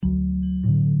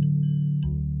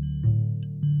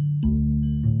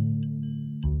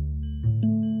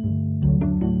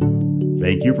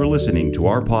Thank you for listening to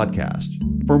our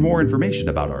podcast. For more information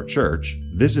about our church,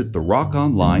 visit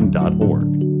therockonline.org.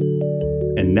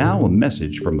 And now a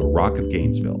message from the Rock of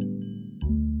Gainesville.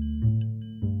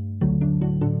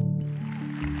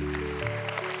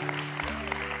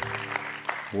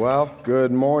 Well,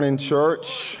 good morning,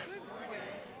 church.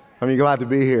 I'm glad to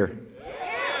be here.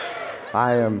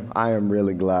 I am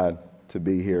really glad to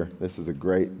be here. This is a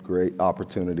great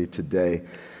opportunity today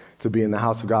to be in the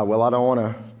house of God. Well, I don't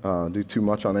want to do too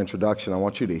much on introduction. I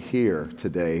want you to hear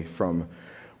today from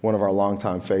one of our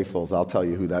longtime faithfuls. I'll tell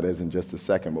you who that is in just a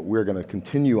second, but we're going to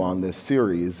continue on this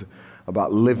series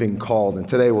about living called. And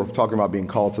today we're talking about being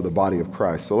called to the body of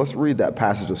Christ. So let's read that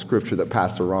passage of scripture that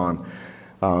Pastor Ron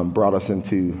brought us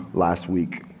into last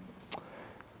week.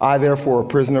 I, therefore, a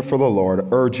prisoner for the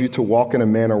Lord, urge you to walk in a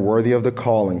manner worthy of the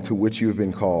calling to which you have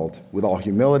been called, with all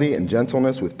humility and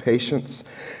gentleness, with patience,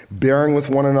 bearing with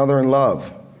one another in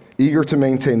love, eager to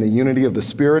maintain the unity of the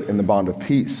Spirit in the bond of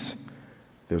peace.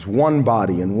 There's one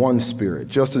body and one Spirit,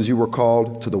 just as you were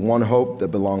called to the one hope that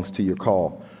belongs to your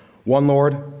call. One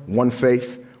Lord, one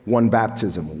faith, one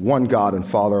baptism, one God and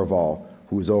Father of all,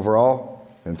 who is over all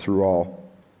and through all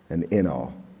and in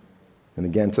all. And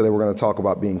again, today we're going to talk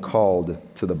about being called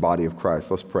to the body of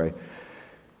Christ. Let's pray.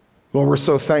 Lord, we're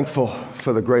so thankful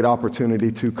for the great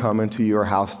opportunity to come into your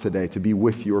house today, to be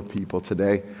with your people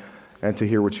today, and to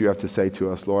hear what you have to say to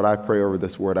us. Lord, I pray over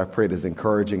this word. I pray it is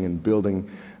encouraging and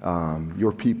building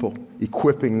your people,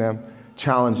 equipping them,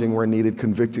 challenging where needed,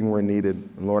 convicting where needed.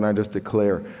 And Lord, I just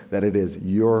declare that it is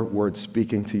your word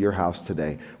speaking to your house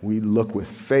today. We look with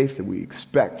faith and we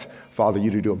expect, Father,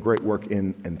 you to do a great work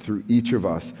in and through each of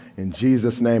us. In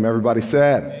Jesus' name, everybody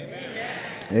said,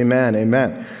 amen,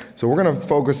 amen. So we're going to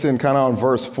focus in kind of on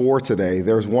verse 4 today.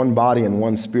 There's one body and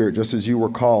one Spirit, just as you were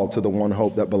called to the one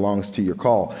hope that belongs to your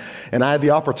call. And I had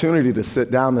the opportunity to sit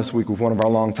down this week with one of our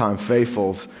longtime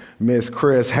faithfuls, Miss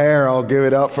Chris Harrell. Give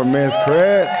it up for Miss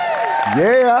Chris.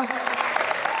 Yeah.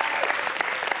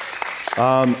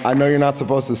 I know you're not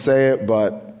supposed to say it,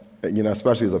 but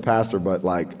especially as a pastor, but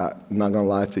I'm not going to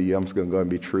lie to you. I'm just going to go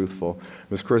ahead and be truthful.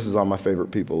 Miss Chris is on my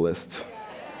favorite people list.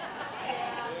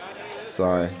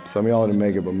 Sorry. Some of y'all didn't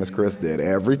make it, but Miss Chris did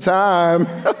every time.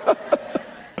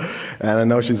 And I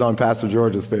know she's on Pastor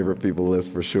George's favorite people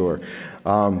list for sure.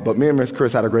 But me and Miss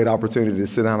Chris had a great opportunity to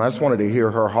sit down. I just wanted to hear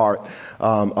her heart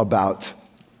about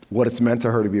what it's meant to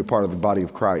her to be a part of the body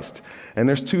of Christ. And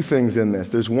there's two things in this.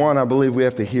 There's one, I believe we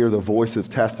have to hear the voice of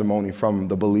testimony from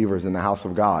the believers in the house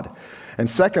of God. And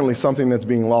secondly, something that's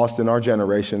being lost in our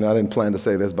generation, I didn't plan to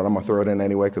say this, but I'm going to throw it in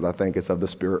anyway because I think it's of the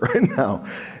Spirit right now,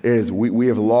 is we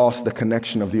have lost the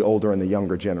connection of the older and the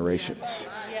younger generations.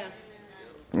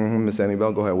 Miss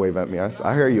Annabelle, go ahead, wave at me.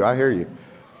 I hear you.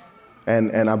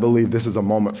 And I believe this is a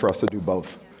moment for us to do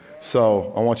both.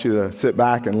 So I want you to sit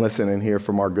back and listen and hear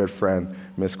from our good friend,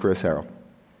 Miss Chris Harrell.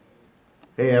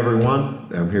 Hey everyone,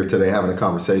 I'm here today having a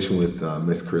conversation with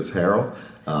Miss Chris Harrell,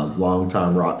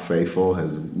 longtime Rock faithful,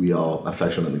 as we all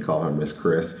affectionately call her, Miss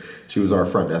Chris. She was our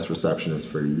front desk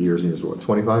receptionist for years and years. What,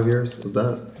 25 years? Was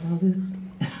that?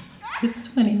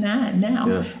 It's 29 now.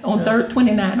 Yeah.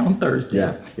 29 on Thursday.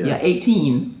 Yeah.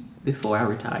 18 before I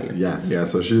retired. Yeah.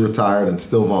 So she retired and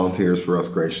still volunteers for us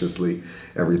graciously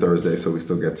every Thursday. So we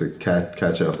still get to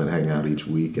catch up and hang out each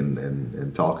week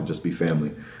and talk and just be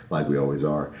family like we always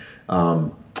are.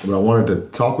 But I wanted to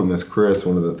talk with Miss Chris.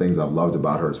 One of the things I've loved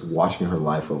about her is watching her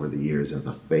life over the years as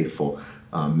a faithful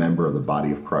member of the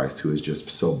body of Christ who is just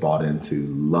so bought into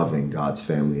loving God's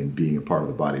family and being a part of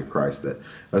the body of Christ that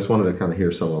I just wanted to kind of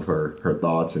hear some of her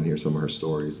thoughts and hear some of her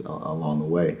stories along the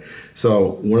way.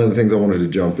 So one of the things I wanted to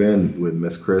jump in with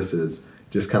Miss Chris is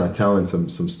just kind of telling some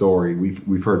story.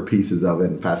 We've heard pieces of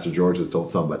it, and Pastor George has told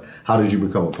some, but how did you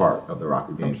become a part of the Rock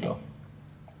of Gainesville?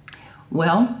 Okay.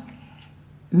 Well,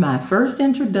 my first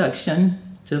introduction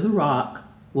to the Rock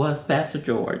was Pastor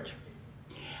George.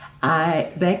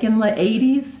 Back in the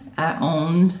 80s, I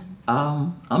owned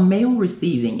a mail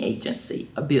receiving agency,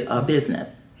 a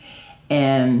business.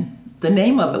 And the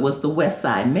name of it was the West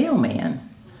Side Mailman.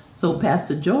 So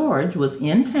Pastor George was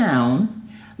in town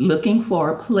looking for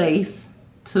a place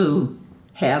to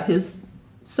have his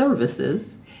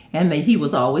services. And he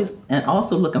was always, and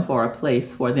also looking for a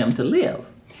place for them to live.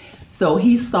 So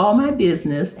he saw my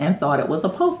business and thought it was a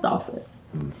post office.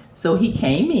 So he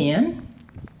came in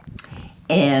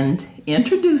and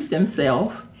introduced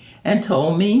himself and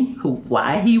told me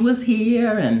why he was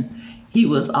here, and he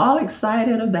was all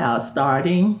excited about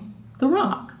starting the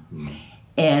Rock.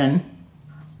 And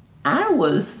I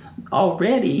was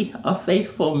already a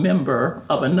faithful member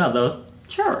of another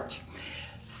church.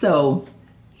 So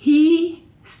he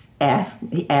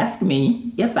he asked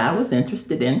me if I was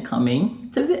interested in coming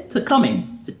to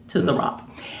the Rock.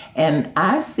 And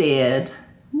I said,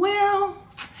 well,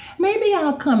 maybe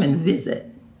I'll come and visit.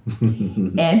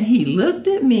 And he looked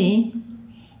at me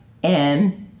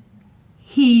and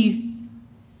he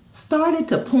started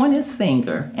to point his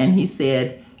finger and he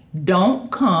said,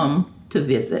 don't come to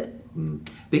visit,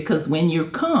 because when you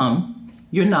come,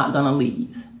 you're not going to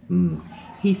leave.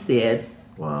 He said,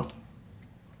 Wow.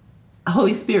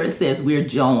 Holy Spirit says we're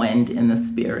joined in the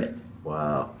Spirit.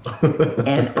 Wow.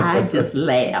 And I just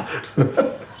laughed.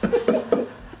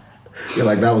 You're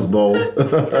like, that was bold.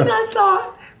 And I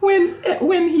thought,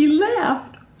 when he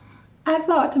left, I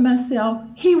thought to myself,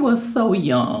 he was so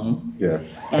young. Yeah.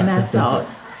 And I thought,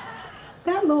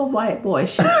 that little white boy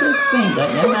shook his finger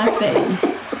in my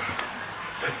face.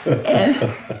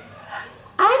 And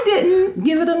I didn't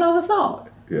give it another thought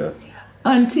Yeah.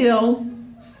 until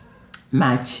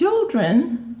my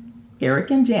children,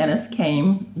 Eric and Janice,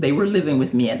 came. They were living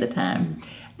with me at the time.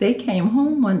 They came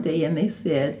home one day and they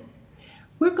said,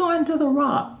 we're going to the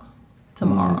Rock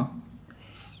tomorrow.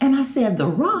 And I said, the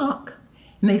Rock?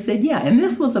 And they said, yeah. And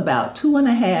this was about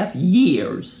 2.5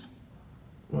 years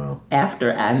Wow.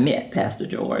 after I met Pastor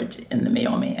George in the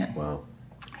Mailman. Wow.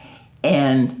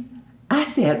 And I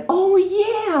said, oh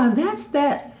yeah, that's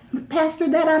that pastor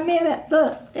that I met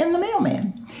in the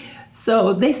Mailman.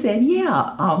 So they said,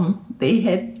 yeah, they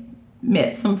had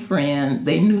met some friends,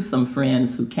 they knew some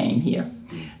friends who came here.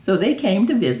 So they came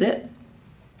to visit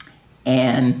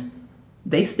and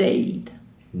they stayed.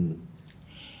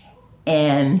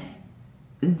 And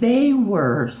they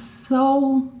were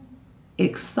so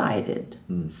excited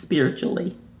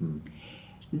spiritually.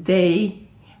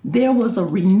 There was a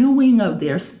renewing of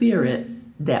their spirit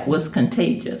that was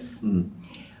contagious.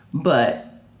 But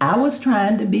I was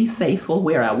trying to be faithful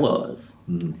where I was.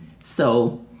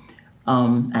 So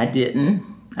I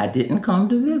didn't come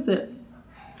to visit.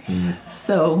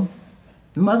 So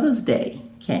Mother's Day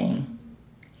came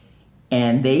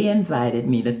and they invited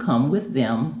me to come with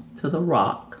them to the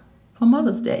Rock for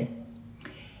Mother's Day.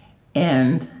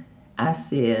 And I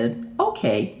said,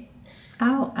 okay,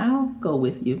 I'll go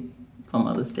with you for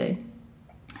Mother's Day.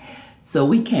 So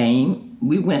we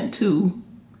went to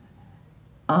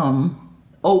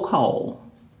Oak Hall,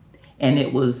 and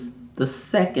it was the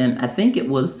second, I think it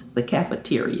was the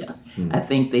cafeteria. I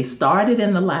think they started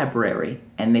in the library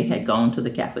and they had gone to the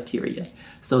cafeteria.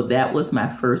 So that was my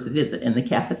first visit in the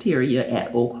cafeteria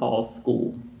at Oak Hall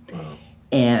School. Wow.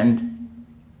 And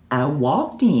I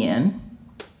walked in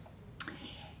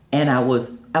and I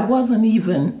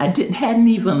hadn't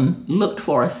even looked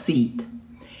for a seat.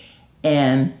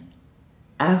 And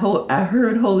I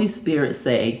heard Holy Spirit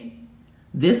say,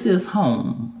 this is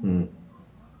home.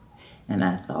 And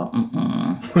I thought,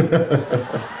 no,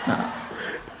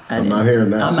 I'm not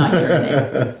hearing that. I'm not hearing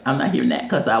that. I'm not hearing that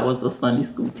because I was a Sunday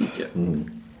school teacher.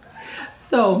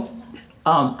 So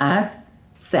I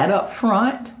sat up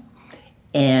front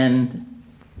and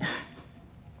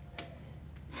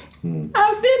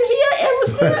I've been here ever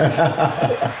since.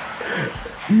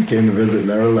 You came to visit,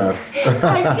 never left.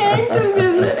 I came to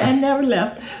visit and never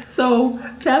left. So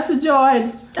Pastor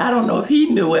George, I don't know if he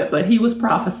knew it, but he was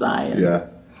prophesying. Yeah.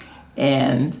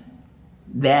 And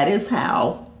that is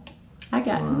how I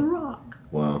got to the Rock.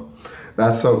 Wow.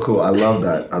 That's so cool. I love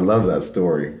that. I love that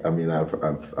story. I mean,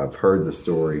 I've heard the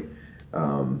story,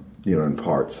 in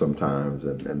parts sometimes,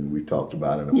 and we talked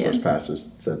about it. Of course, pastors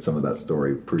said some of that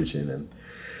story preaching, and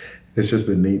it's just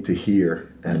been neat to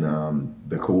hear. And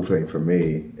the cool thing for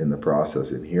me in the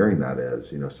process in hearing that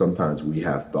is, sometimes we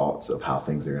have thoughts of how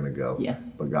things are going to go,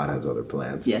 but God has other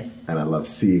plans. Yes. And I love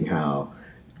seeing how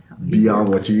beyond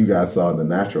what you guys saw in the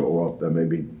natural, or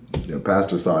maybe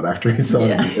pastor saw it after he saw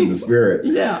it in the spirit,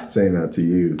 saying that to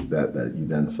you, that you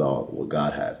then saw what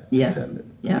God had intended,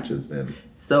 which has been.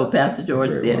 So Pastor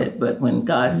George said it, but when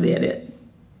God said it,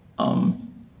 I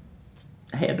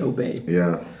had to obey.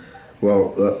 Yeah.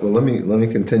 Well, let me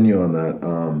continue on that.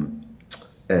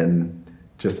 And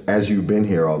just as you've been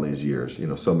here all these years,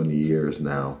 so many years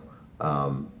now,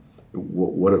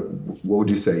 what would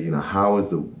you say? How is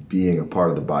the being a part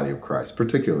of the body of Christ,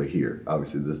 particularly here?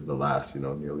 Obviously, this is the last,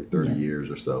 nearly 30 years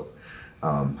or so.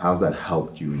 How's that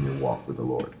helped you in your walk with the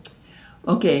Lord?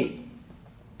 Okay,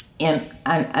 and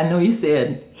I know you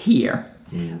said here,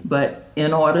 but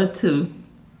in order to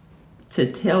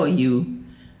tell you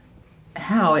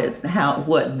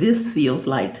what this feels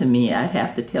like to me, I'd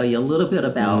have to tell you a little bit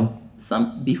about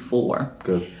some before.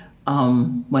 Good.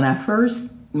 When I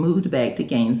first moved back to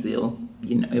Gainesville,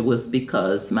 it was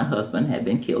because my husband had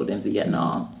been killed in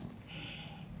Vietnam.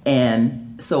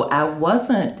 And so I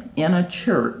wasn't in a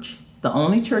church The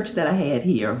only church that I had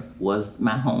here was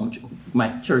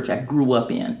my church I grew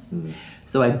up in.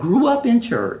 So I grew up in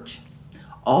church,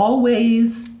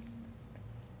 always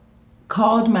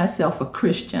called myself a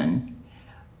Christian,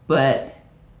 but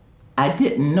I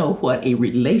didn't know what a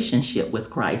relationship with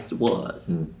Christ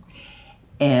was.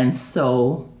 And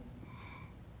so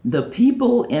the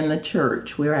people in the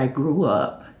church where I grew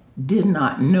up did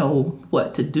not know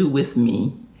what to do with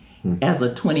me as a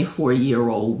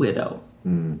 24-year-old widow.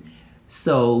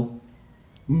 So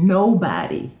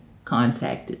nobody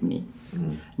contacted me.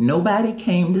 Nobody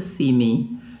came to see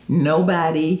me.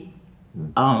 Nobody,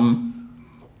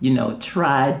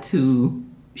 tried to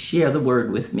share the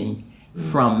word with me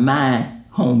from my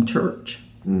home church.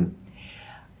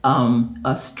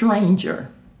 A stranger,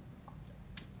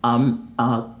 an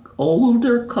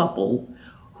older couple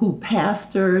who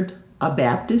pastored a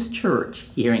Baptist church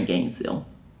here in Gainesville,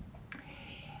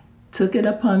 took it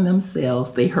upon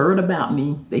themselves. They heard about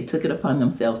me. They took it upon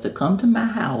themselves to come to my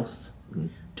house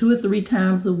 2 or 3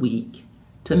 times a week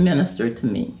to minister to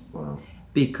me. Wow.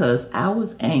 Because I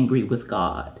was angry with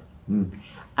God.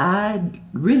 I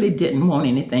really didn't want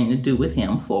anything to do with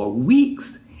him. For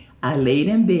weeks, I laid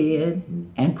in bed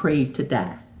and prayed to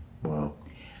die. Wow.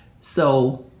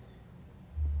 So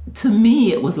to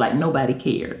me, it was like nobody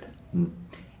cared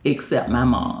except my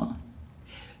mom.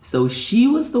 So she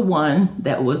was the one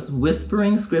that was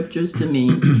whispering scriptures to me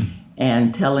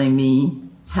and telling me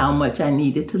how much I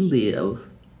needed to live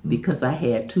because I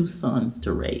had 2 sons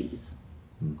to raise.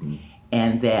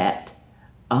 And that,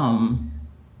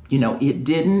 it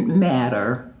didn't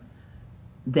matter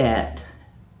that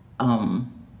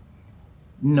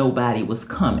nobody was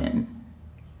coming.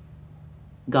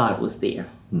 God was there.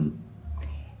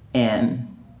 And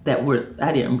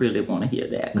I didn't really want to hear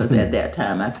that because at that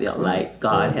time I felt like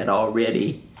God had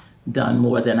already done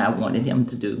more than I wanted him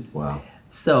to do. Wow.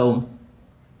 So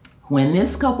when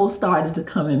this couple started to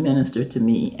come and minister to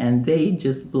me, and they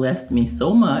just blessed me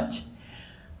so much,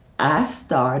 I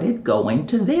started going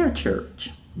to their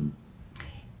church.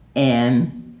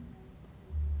 And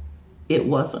it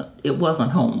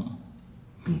wasn't home.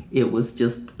 It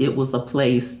was a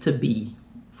place to be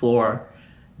for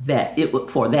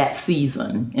that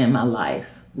season in my life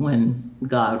when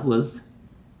God was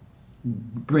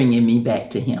bringing me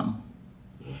back to him.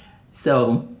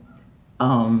 So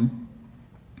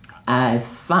I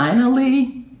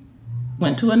finally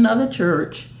went to another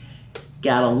church,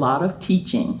 got a lot of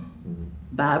teaching,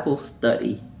 Bible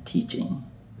study teaching,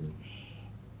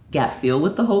 got filled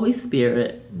with the Holy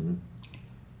Spirit,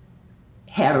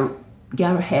 had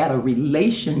a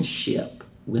relationship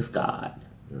with God.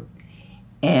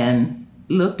 And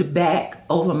looked back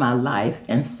over my life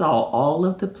and saw all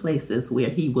of the places where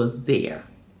he was there.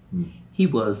 He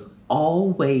was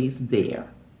always there,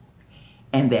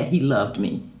 and that he loved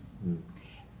me.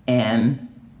 And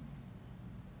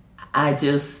I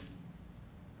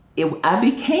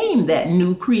became that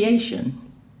new creation.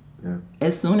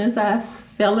 As soon as I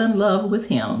fell in love with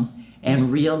him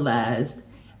and realized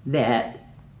that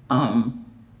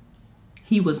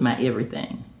he was my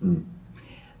everything.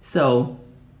 So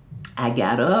I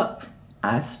got up,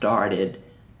 I started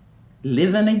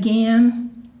living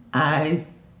again, I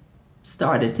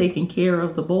started taking care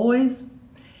of the boys.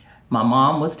 My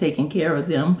mom was taking care of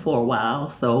them for a while,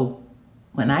 so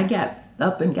when I got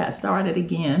up and got started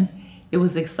again, it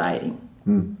was exciting.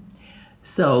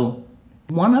 So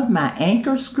one of my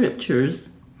anchor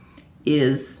scriptures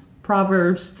is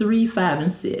Proverbs 3, 5,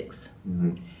 and 6.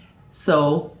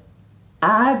 So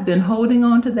I've been holding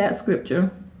on to that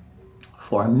scripture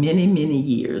for many, many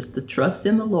years, to trust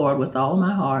in the Lord with all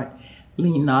my heart,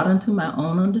 lean not unto my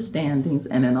own understandings,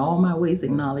 and in all my ways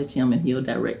acknowledge him, and he'll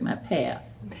direct my path.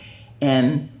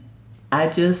 And I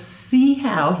just see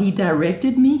how he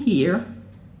directed me here,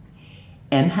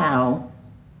 and how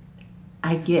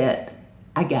I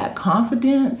got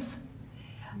confidence,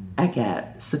 I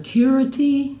got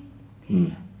security,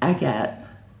 I got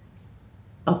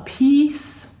a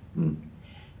peace.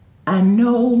 I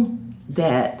know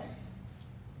that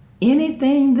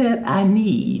anything that I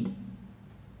need,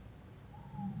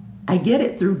 I get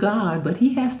it through God, but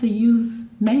he has to use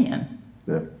man.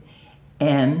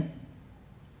 And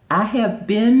I have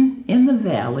been in the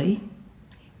valley,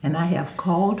 and I have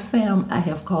called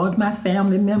my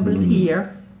family members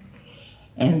here,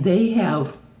 and they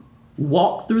have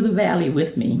walked through the valley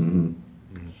with me.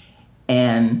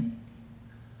 And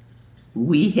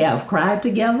we have cried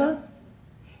together,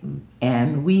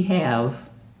 and we have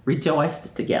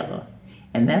rejoiced together.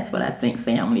 And that's what I think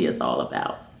family is all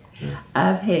about.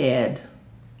 I've had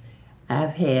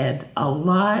a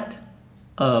lot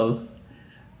of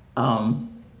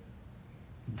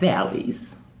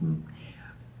valleys.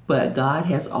 But God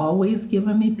has always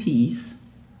given me peace,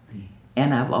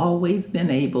 and I've always been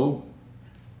able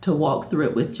to walk through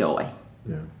it with joy.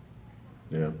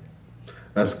 Yeah.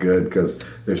 That's good, because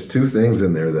there's two things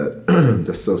in there that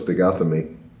just so stick out to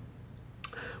me.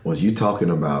 Was you talking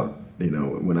about,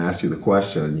 when I asked you the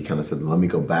question and you kind of said, let me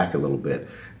go back a little bit.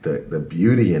 The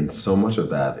beauty in so much of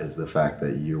that is the fact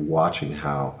that you're watching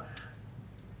how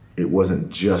it wasn't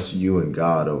just you and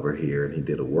God over here and he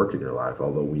did a work in your life,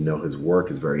 although we know his work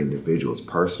is very individual, it's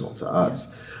personal to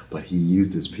us, but he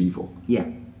used his people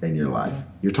in your life.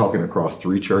 You're talking across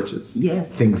 3 churches.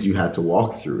 Yes. Things you had to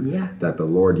walk through that the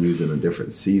Lord used in a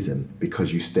different season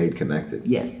because you stayed connected.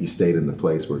 Yes. You stayed in the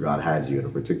place where God had you in a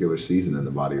particular season in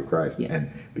the body of Christ. Yes.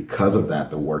 And because of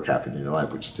that, the work happened in your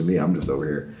life, which to me, I'm just over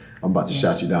here, I'm about to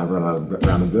shout you down, run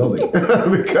around the building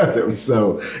because it's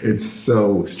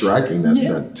so striking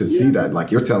that to see that, like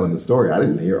you're telling the story. I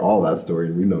didn't hear all that story,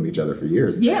 and we've known each other for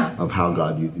years of how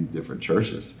God used these different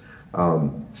churches.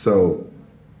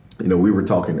 We were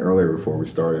talking earlier before we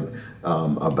started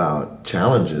about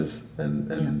challenges,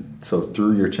 and so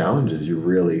through your challenges,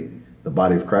 the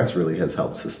body of Christ really has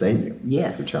helped sustain you.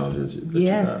 Yes. The challenges that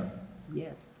yes. you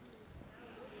have. Yes.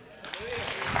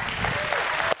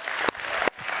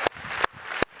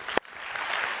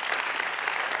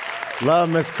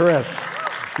 Love Miss Chris.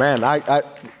 Man, I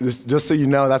just so you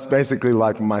know, that's basically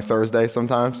like my Thursday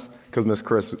sometimes, because Miss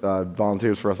Chris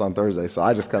volunteers for us on Thursday. So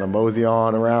I just kind of mosey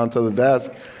on around to the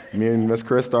desk. Me and Miss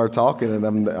Chris start talking,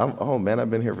 and I've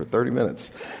been here for 30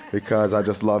 minutes because I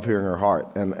just love hearing her heart.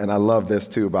 And I love this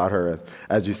too about her.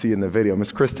 As you see in the video,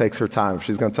 Miss Chris takes her time. If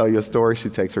she's going to tell you a story, she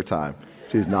takes her time.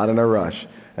 She's not in a rush.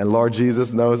 And Lord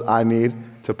Jesus knows I need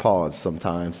to pause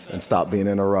sometimes and stop being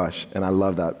in a rush. And I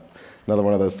love that. Another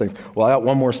one of those things. Well, I got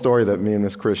one more story that me and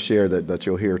Miss Chris shared that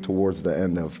you'll hear towards the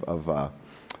end of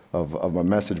my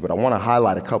message, but I want to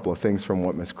highlight a couple of things from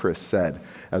what Miss Chris said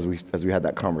as we had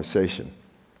that conversation.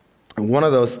 And one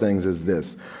of those things is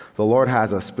this: the Lord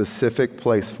has a specific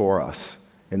place for us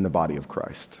in the body of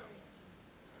Christ.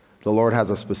 The Lord has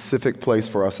a specific place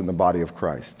for us in the body of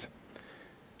Christ.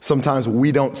 Sometimes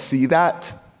we don't see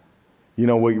that.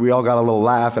 We all got a little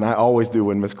laugh, and I always do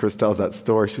when Miss Chris tells that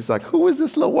story. She's like, who is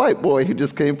this little white boy who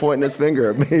just came pointing his finger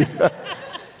at me?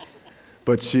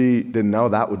 But she didn't know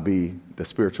that would be the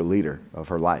spiritual leader of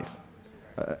her life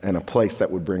and a place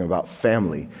that would bring about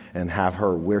family and have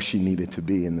her where she needed to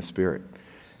be in the spirit.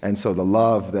 And so the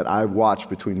love that I watch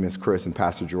between Miss Chris and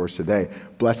Pastor George today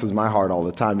blesses my heart all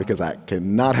the time, because I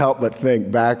cannot help but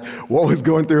think back what was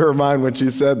going through her mind when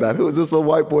she said that. Who is this little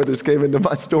white boy that just came into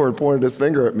my store and pointed his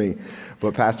finger at me?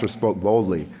 But Pastor spoke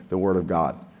boldly the word of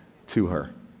God to her.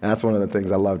 And that's one of the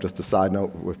things I love, just a side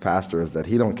note with Pastor, is that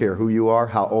he don't care who you are,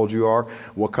 how old you are,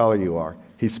 what color you are.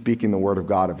 He's speaking the word of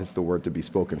God if it's the word to be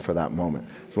spoken for that moment.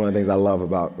 It's one of the things I love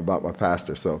about my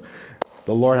pastor. So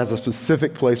the Lord has a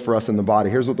specific place for us in the body.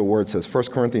 Here's what the word says. 1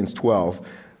 Corinthians 12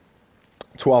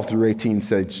 through 18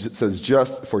 says,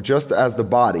 just as the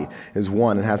body is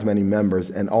one and has many members,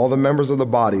 and all the members of the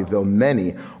body, though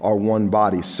many, are one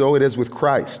body, so it is with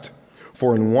Christ.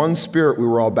 For in one spirit we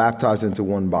were all baptized into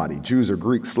one body, Jews or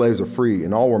Greeks, slaves or free,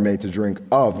 and all were made to drink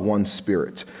of one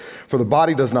spirit. For the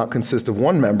body does not consist of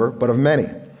one member, but of many.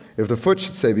 If the foot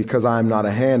should say, because I am not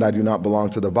a hand, I do not belong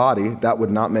to the body, that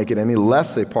would not make it any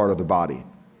less a part of the body.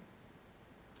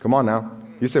 Come on now.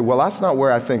 You say, well, that's not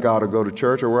where I think I ought to go to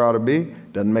church or where I ought to be.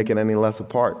 Doesn't make it any less a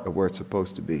part of where it's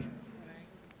supposed to be.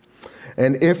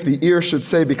 And if the ear should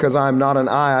say, because I am not an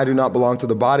eye, I do not belong to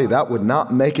the body, that would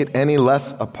not make it any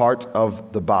less a part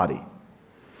of the body.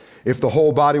 If the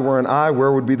whole body were an eye,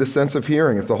 where would be the sense of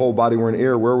hearing? If the whole body were an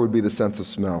ear, where would be the sense of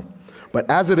smell? But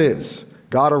as it is,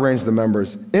 God arranged the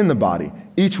members in the body,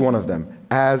 each one of them,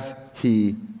 as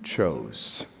he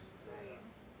chose.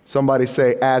 Somebody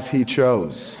say, as he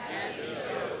chose. As he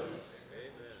chose.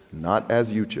 Not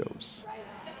as you chose.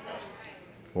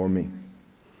 Or me.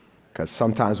 Because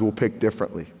sometimes we'll pick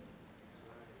differently.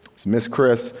 So Miss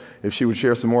Chris, if she would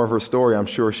share some more of her story, I'm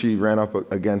sure she ran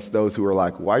up against those who were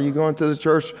like, why are you going to the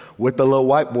church with the little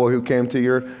white boy who came to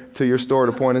your store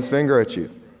to point his finger at you?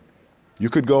 You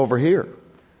could go over here.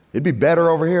 It'd be better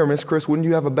over here, Miss Chris. Wouldn't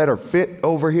you have a better fit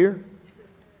over here?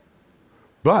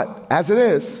 But as it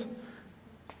is,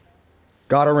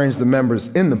 God arranged the members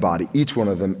in the body, each one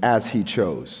of them as he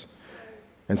chose.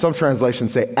 And some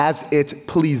translations say, as it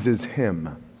pleases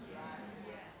him.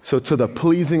 So to the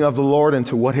pleasing of the Lord and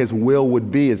to what his will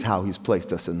would be is how he's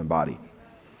placed us in the body.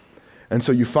 And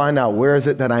so you find out, where is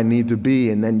it that I need to be?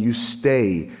 And then you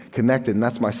stay connected. And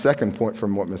that's my second point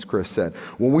from what Ms. Chris said.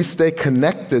 When we stay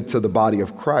connected to the body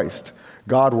of Christ,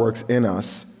 God works in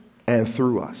us and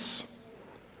through us.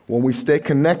 When we stay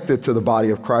connected to the body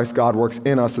of Christ, God works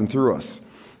in us and through us.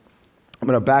 I'm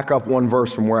going to back up one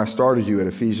verse from where I started you at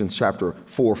Ephesians chapter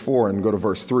 4:4 and go to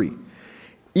verse 3.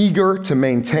 Eager to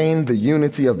maintain the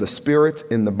unity of the Spirit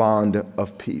in the bond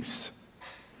of peace.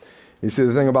 You see,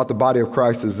 the thing about the body of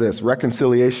Christ is this: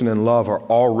 reconciliation and love are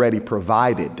already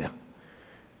provided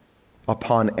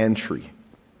upon entry.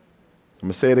 I'm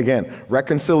going to say it again.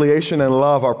 Reconciliation and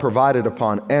love are provided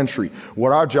upon entry.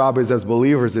 What our job is as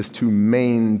believers is to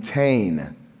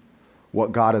maintain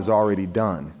what God has already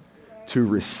done, to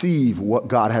receive what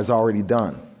God has already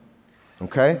done.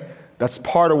 Okay? That's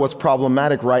part of what's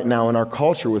problematic right now in our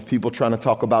culture with people trying to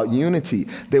talk about unity.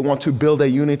 They want to build a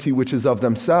unity which is of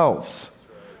themselves.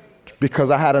 Because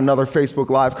I had another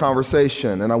Facebook Live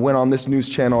conversation and I went on this news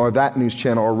channel or that news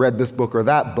channel or read this book or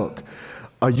that book.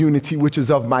 A unity which is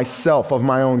of myself, of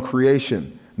my own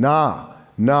creation. Nah,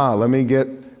 let me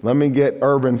get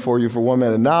urban for you for 1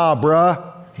 minute. Nah, bruh,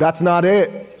 that's not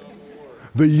it.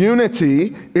 The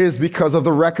unity is because of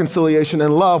the reconciliation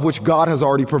and love which God has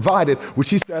already provided, which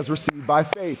he says received by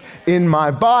faith in my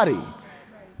body.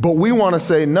 But we want to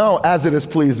say, no, as it has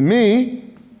pleased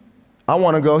me, I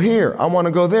want to go here, I want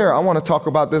to go there, I want to talk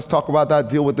about this, talk about that,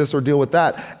 deal with this or deal with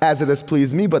that, as it has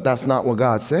pleased me, but that's not what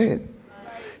God's saying.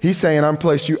 He's saying, I'm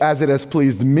placed you as it has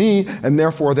pleased me, and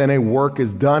therefore then a work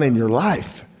is done in your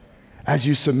life as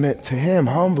you submit to him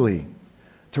humbly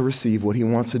to receive what he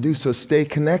wants to do. So stay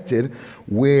connected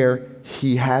where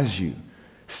he has you.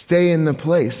 Stay in the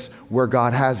place where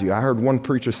God has you. I heard one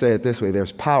preacher say it this way: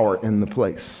 there's power in the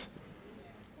place.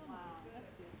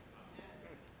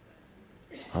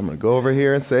 I'm going to go over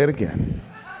here and say it again.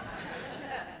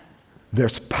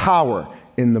 There's power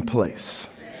in the place.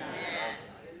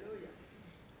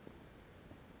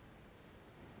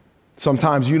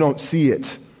 Sometimes you don't see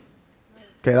it.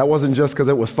 Okay, that wasn't just because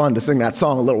it was fun to sing that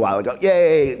song a little while ago.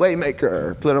 Yay,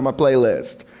 Waymaker, put it on my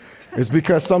playlist. It's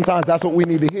because sometimes that's what we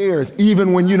need to hear, is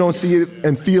even when you don't see it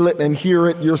and feel it and hear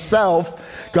it yourself,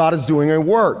 God is doing a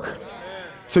work.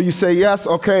 So you say, yes,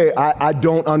 okay, I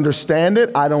don't understand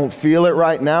it, I don't feel it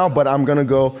right now, but I'm going to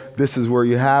go, this is where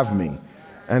you have me.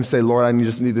 And say, Lord, I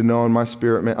just need to know in my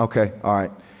spirit, man. Okay, all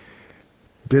right.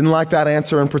 Didn't like that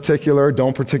answer in particular,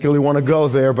 don't particularly want to go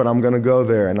there, but I'm going to go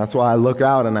there. And that's why I look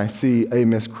out and I see a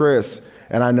Miss Chris,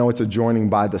 and I know it's a joining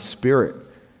by the Spirit.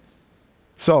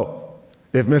 So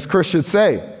if Miss Chris should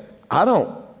say, I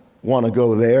don't want to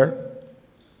go there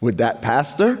with that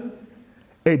pastor,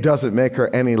 it doesn't make her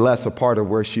any less a part of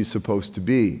where she's supposed to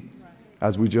be,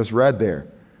 as we just read there.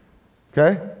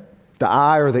 Okay? The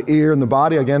eye or the ear and the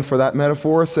body, again, for that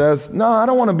metaphor, says, no, I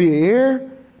don't want to be an ear.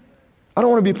 I don't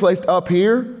want to be placed up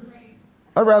here.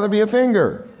 I'd rather be a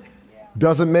finger.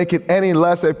 Doesn't make it any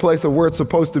less a place of where it's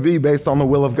supposed to be based on the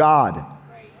will of God.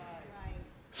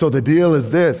 So the deal is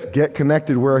this: get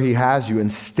connected where he has you and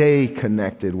stay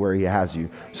connected where he has you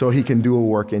so he can do a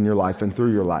work in your life and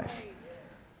through your life.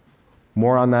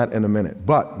 More on that in a minute.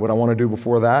 But what I want to do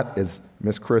before that is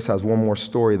Miss Chris has one more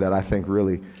story that I think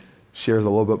really shares a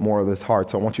little bit more of this heart.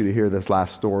 So I want you to hear this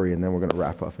last story, and then we're going to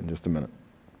wrap up in just a minute.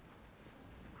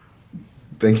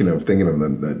 Thinking of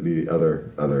the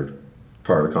other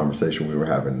part of the conversation we were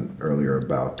having earlier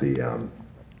about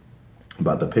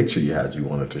the picture you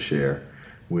wanted to share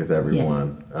with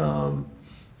everyone. Yeah.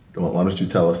 Why don't you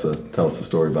tell us a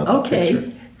story about the picture?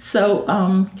 Okay, so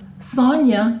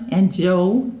Sonia and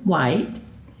Joe White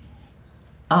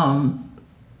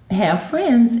have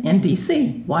friends in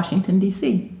D.C., Washington,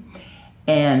 D.C.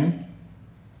 And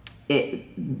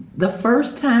the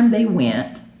first time they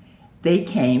went, they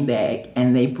came back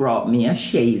and they brought me a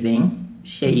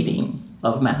shading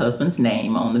of my husband's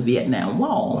name on the Vietnam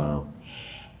Wall. Wow.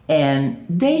 And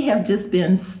they have just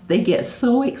they get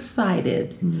so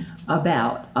excited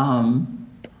about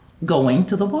going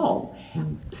to the wall.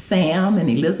 Sam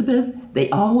and Elizabeth, they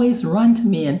always run to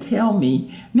me and tell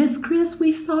me, Miss Chris,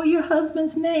 we saw your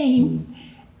husband's name.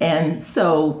 And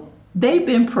so they've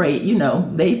been praying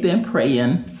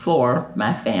for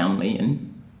my family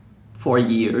and for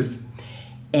years.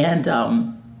 And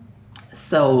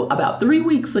so about 3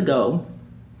 weeks ago,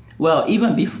 well,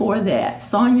 even before that,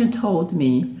 Sonia told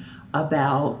me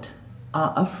about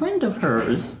a friend of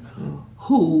hers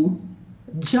who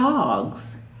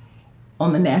jogs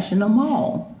on the National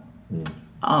Mall.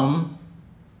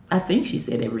 I think she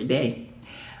said every day.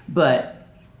 But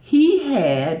he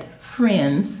had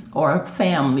friends or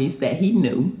families that he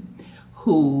knew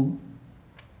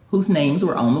whose names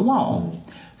were on the wall.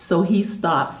 So he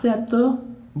stops at the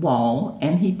wall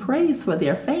and he prays for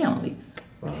their families.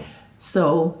 Wow.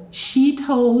 So she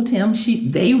told him,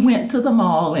 they went to the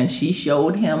mall and she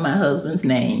showed him my husband's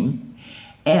name.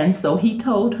 And so he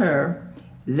told her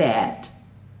that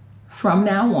from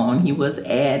now on he was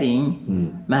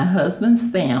adding my husband's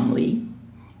family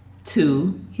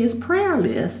to his prayer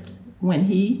list when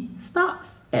he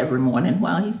stops every morning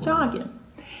while he's jogging.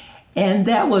 And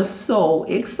that was so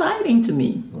exciting to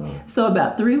me. Wow. So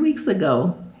about 3 weeks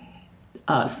ago,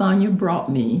 Sonia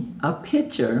brought me a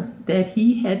picture that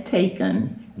he had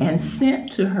taken and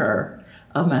sent to her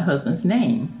of my husband's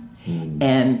name.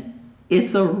 And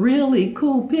it's a really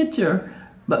cool picture,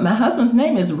 but my husband's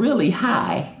name is really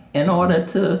high. In order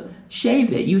to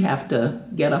shave it, you have to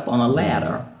get up on a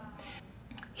ladder.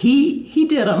 He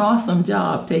did an awesome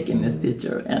job taking this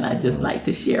picture, and I just like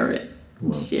to share it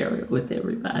with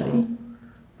everybody. Wow.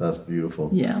 That's beautiful.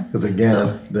 Yeah. Because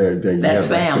again, there you that's have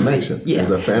that family. connection. Yeah. There's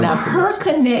a family now connection. her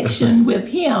connection with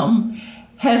him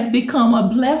has become a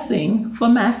blessing for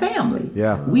my family.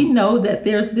 Yeah. We know that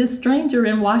there's this stranger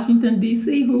in Washington,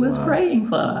 D.C. who is praying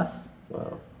for us.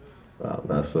 Wow,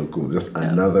 that's so cool. Just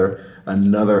another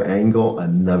angle,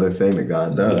 another thing that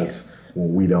God does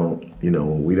when we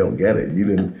don't get it. You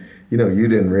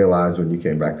didn't realize when you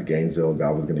came back to Gainesville,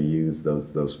 God was going to use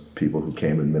those people who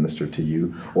came and ministered to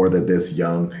you, or that this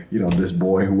young, this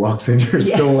boy who walks in your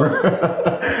store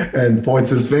and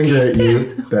points his finger at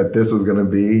you, that this was going to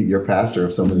be your pastor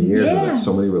of so many years, and that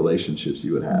so many relationships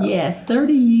you would have. Yes,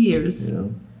 30 years. Yeah.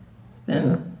 It's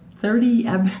been 30,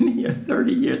 I've been here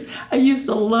 30 years. I used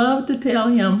to love to tell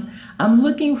him, I'm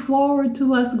looking forward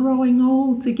to us growing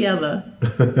old together.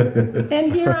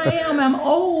 And here I am, I'm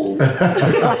old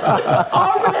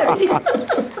already.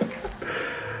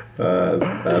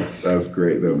 That's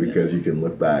great though, because you can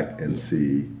look back and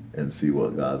see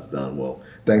what God's done. Well,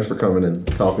 thanks for coming and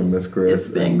talking, Miss Chris.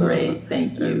 It's been great.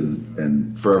 Thank you.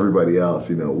 And for everybody else,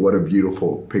 what a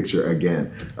beautiful picture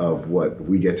again of what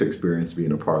we get to experience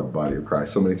being a part of the body of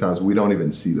Christ. So many times we don't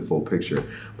even see the full picture,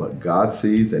 but God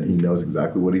sees, and he knows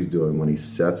exactly what he's doing when he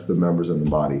sets the members in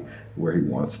the body where he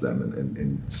wants them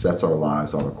and sets our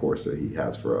lives on a course that he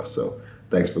has for us. So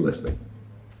thanks for listening.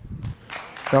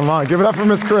 Come on, give it up for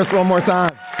Miss Chris one more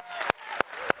time.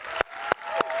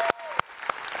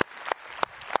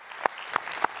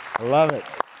 I love it.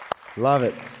 Love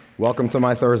it. Welcome to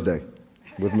my Thursday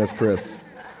with Miss Chris.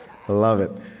 I love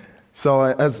it. So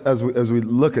as we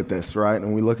look at this, right,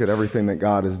 and we look at everything that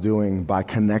God is doing by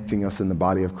connecting us in the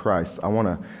body of Christ, I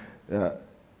want to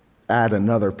add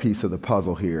another piece of the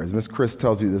puzzle here. As Miss Chris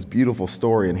tells you this beautiful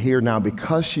story, and here now,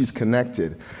 because she's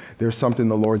connected, there's something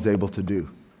the Lord's able to do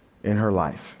in her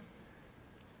life.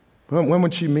 When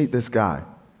would she meet this guy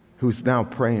who's now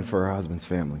praying for her husband's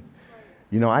family?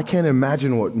 I can't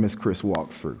imagine what Miss Chris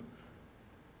walked through.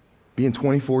 Being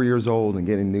 24 years old and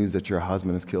getting news that your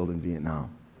husband is killed in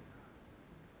Vietnam.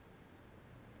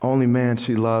 Only man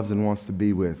she loves and wants to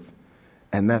be with.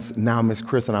 And that's now Miss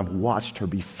Chris, and I've watched her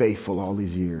be faithful all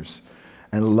these years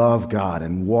and love God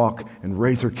and walk and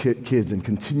raise her kids and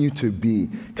continue to be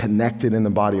connected in the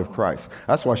body of Christ.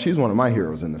 That's why she's one of my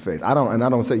heroes in the faith. I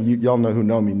don't say, y'all know who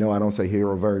know me, I don't say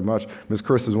hero very much. Miss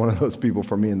Chris is one of those people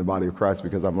for me in the body of Christ,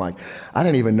 because I'm like, I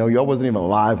didn't even know, y'all wasn't even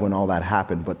alive when all that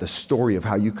happened, but the story of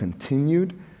how you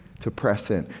continued to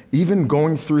press in. Even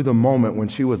going through the moment when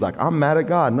she was like, I'm mad at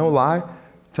God, no lie,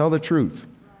 tell the truth.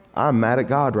 I'm mad at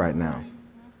God right now.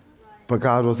 But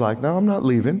God was like, no, I'm not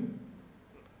leaving.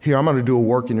 Here, I'm going to do a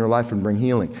work in your life and bring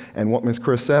healing. And what Miss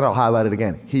Chris said, I'll highlight it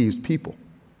again. He used people.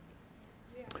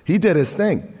 He did his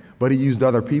thing, but he used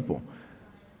other people.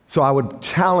 So I would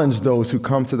challenge those who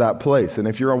come to that place. And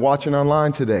if you're watching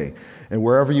online today and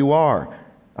wherever you are,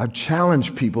 I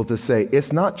challenge people to say,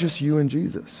 it's not just you and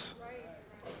Jesus.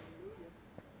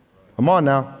 Come on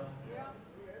now.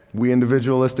 We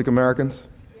individualistic Americans.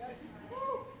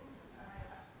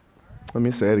 Let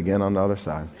me say it again on the other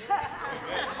side.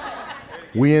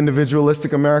 We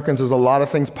individualistic Americans, there's a lot of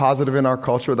things positive in our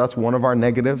culture. That's one of our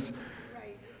negatives.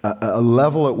 A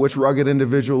level at which rugged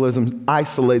individualism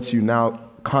isolates you now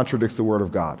contradicts the word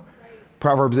of God.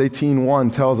 Proverbs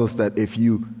 18:1 tells us that if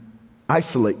you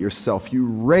isolate yourself, you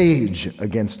rage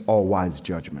against all wise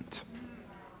judgment.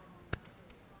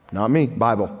 Not me,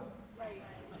 Bible.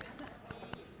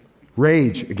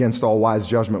 Rage against all wise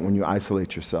judgment when you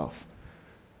isolate yourself.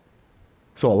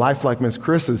 So a life like Miss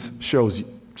Chris's shows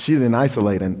she didn't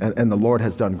isolate, and the Lord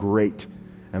has done great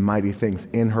and mighty things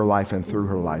in her life and through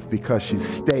her life because she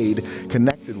stayed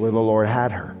connected where the Lord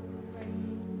had her.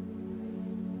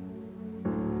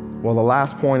 Well, the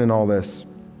last point in all this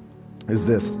is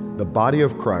this: the body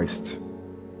of Christ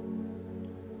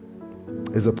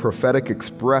is a prophetic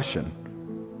expression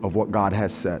of what God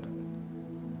has said.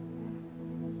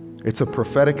 It's a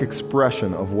prophetic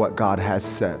expression of what God has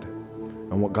said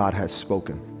and what God has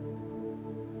spoken.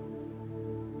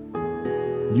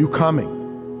 You coming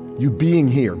You being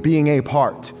here, being a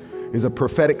part, is a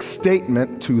prophetic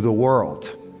statement to the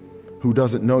world who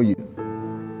doesn't know you.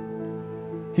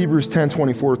 Hebrews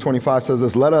 10:24-25 says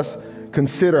this, let us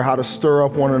consider how to stir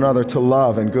up one another to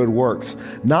love and good works,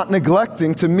 not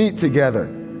neglecting to meet together.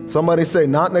 Somebody say,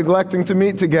 not neglecting to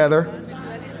meet together.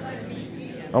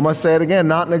 I'm going to say it again,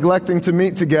 not neglecting to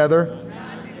meet together,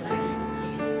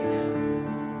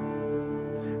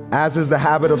 as is the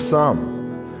habit of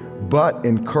some, but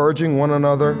encouraging one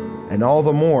another, and all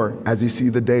the more as you see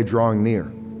the day drawing near.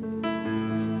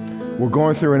 We're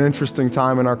going through an interesting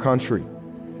time in our country,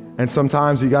 and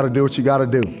sometimes you got to do what you got to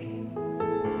do.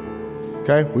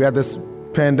 Okay? We had this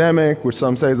pandemic, which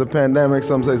some say is a pandemic,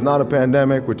 some say it's not a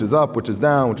pandemic, which is up, which is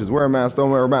down, which is wear a mask,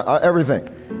 don't wear a mask, everything.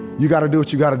 You got to do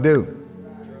what you got to do.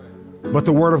 But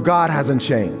the Word of God hasn't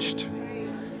changed.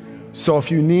 So if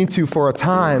you need to for a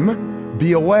time,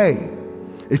 be away.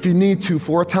 If you need to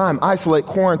for a time, isolate,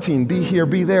 quarantine, be here,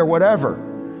 be there, whatever.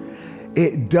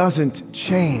 It doesn't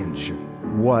change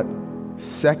what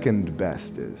second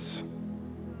best is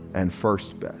and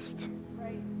first best.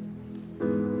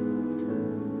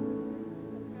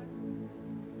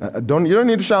 You don't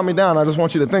need to shout me down. I just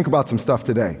want you to think about some stuff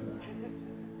today.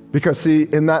 Because see,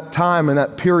 in that time, in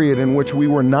that period in which we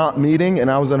were not meeting and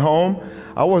I was at home,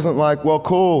 I wasn't like, well,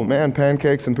 cool, man,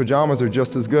 pancakes and pajamas are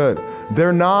just as good.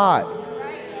 They're not.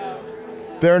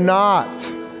 They're not.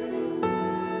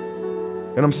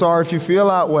 And I'm sorry if you feel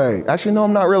that way. Actually, no,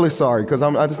 I'm not really sorry, because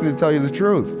I just need to tell you the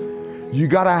truth. You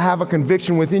got to have a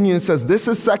conviction within you that says, this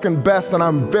is second best, and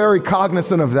I'm very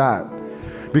cognizant of that.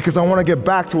 Because I want to get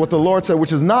back to what the Lord said,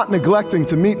 which is not neglecting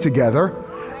to meet together,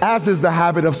 as is the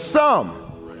habit of some.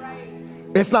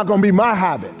 It's not going to be my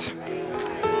habit.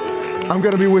 I'm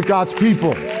going to be with God's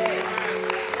people.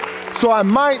 So I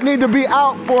might need to be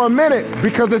out for a minute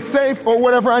because it's safe or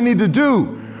whatever I need to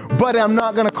do. But I'm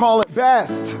not going to call it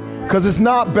best because it's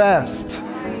not best.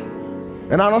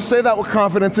 And I don't say that with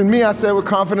confidence in me. I say it with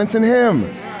confidence in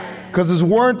Him. Because His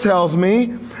Word tells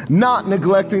me not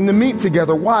neglecting to meet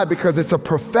together. Why? Because it's a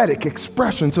prophetic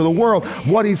expression to the world.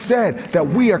 What He said, that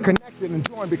we are connected and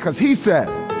joined because He said.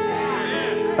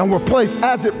 And we're placed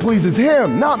as it pleases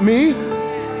Him, not me.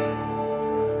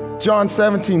 John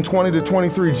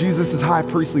 17:20-23, Jesus' high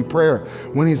priestly prayer,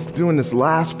 when He's doing this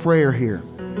last prayer here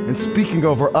and speaking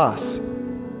over us.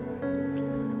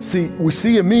 See, we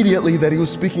see immediately that He was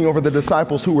speaking over the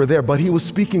disciples who were there, but He was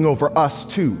speaking over us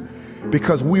too,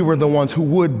 because we were the ones who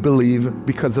would believe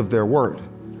because of their word.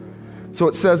 So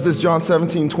it says this, John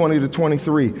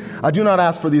 17:20-23, I do not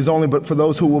ask for these only, but for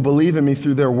those who will believe in me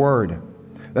through their word,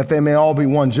 that they may all be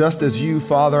one, just as you,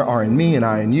 Father, are in me and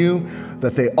I in you,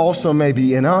 that they also may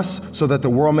be in us, so that the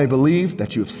world may believe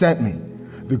that you have sent me.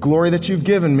 The glory that you've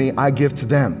given me, I give to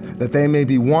them, that they may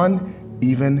be one,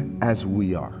 even as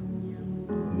we are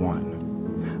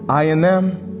one. I in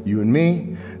them, you and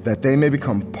me, that they may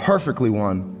become perfectly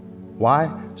one. Why?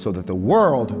 So that the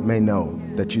world may know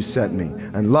that you sent me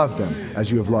and love them as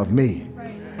you have loved me.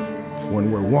 When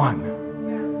we're one.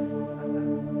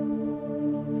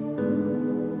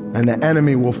 And the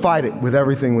enemy will fight it with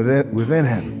everything within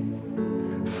him.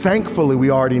 Thankfully, we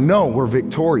already know we're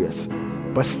victorious.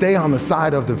 But stay on the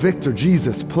side of the victor,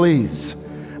 Jesus, please.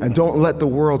 And don't let the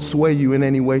world sway you in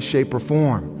any way, shape, or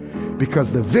form.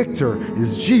 Because the victor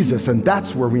is Jesus, and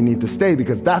that's where we need to stay,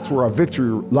 because that's where our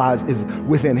victory lies, is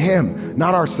within Him,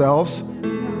 not ourselves.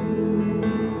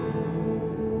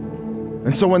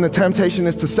 And so when the temptation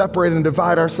is to separate and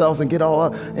divide ourselves and get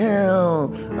all,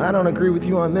 I don't agree with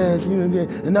you on this, and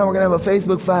now we're going to have a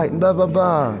Facebook fight, and blah, blah,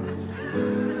 blah.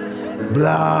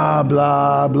 Blah,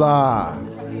 blah, blah.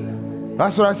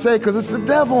 That's what I say, because it's the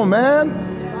devil, man.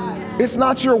 It's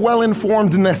not your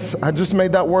well-informedness. I just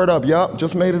made that word up. Yup,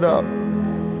 just made it up.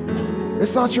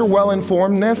 It's not your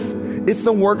well-informedness. It's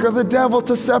the work of the devil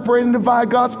to separate and divide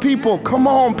God's people. Come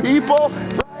on, people.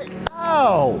 Right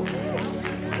now.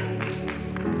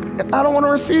 And I don't want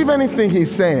to receive anything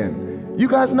he's saying. You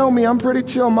guys know me. I'm pretty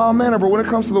chill, mild-mannered. But when it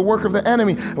comes to the work of the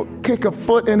enemy, I'll kick a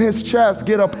foot in his chest,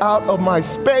 get up out of my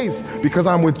space, because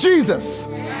I'm with Jesus.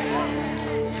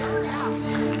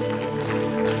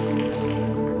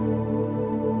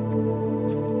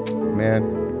 Man,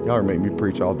 y'all are making me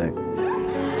preach all day.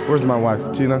 Where's my wife?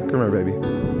 Gina, come here, baby.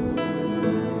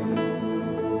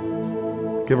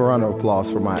 Give a round of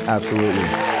applause for my absolutely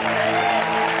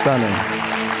stunning,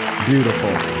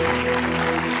 beautiful.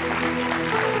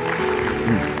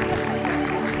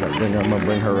 I'm gonna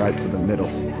bring her right to the middle.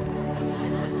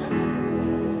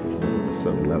 This is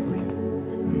so lovely.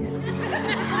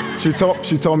 She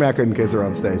told me I couldn't kiss her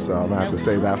on stage, so I'm gonna have to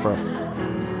say that for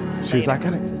her. She's like,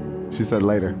 she said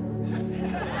later.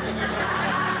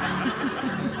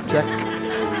 check.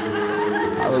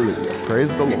 Hallelujah. Praise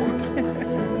the Lord.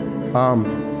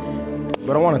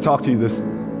 But I want to talk to you, this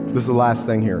is the last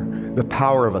thing here. The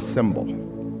power of a symbol.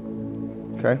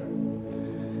 Okay?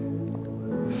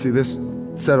 See this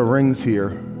set of rings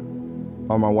here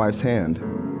on my wife's hand.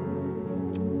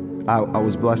 I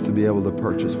was blessed to be able to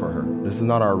purchase for her. This is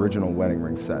not our original wedding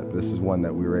ring set. This is one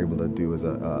that we were able to do as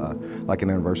like an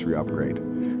anniversary upgrade.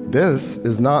 This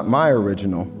is not my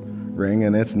original ring,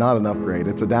 and it's not an upgrade.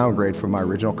 It's a downgrade from my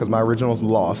original because my original's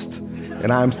lost,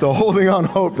 and I'm still holding on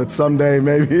hope that someday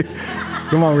maybe.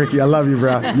 Come on, Ricky, I love you,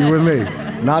 bro. You with me?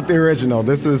 Not the original.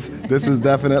 This is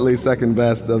definitely second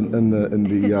best in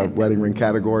the wedding ring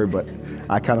category, but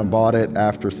I kind of bought it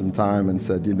after some time and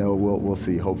said, we'll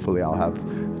see. Hopefully, I'll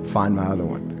find my other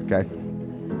one. Okay.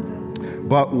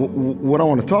 But what I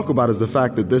want to talk about is the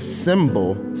fact that this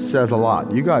symbol says a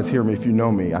lot. You guys hear me if you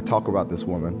know me. I talk about this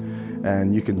woman,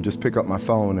 and you can just pick up my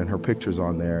phone and her picture's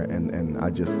on there, and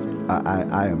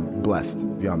I am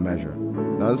blessed beyond measure.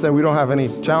 Now, I'm saying we don't have any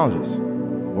challenges,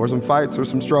 or some fights, or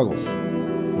some struggles,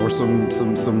 or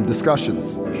some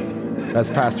discussions, as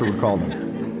Pastor would call them.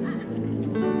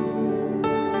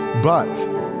 But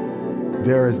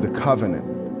there is the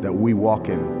covenant that we walk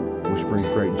in, which brings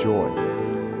great joy.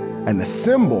 And the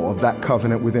symbol of that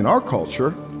covenant within our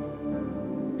culture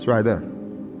is right there.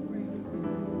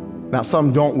 Now,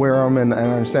 some don't wear them, and I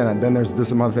understand that. Then there's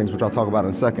some other things, which I'll talk about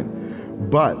in a second.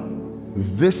 But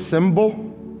this symbol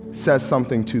says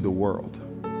something to the world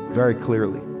very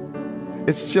clearly.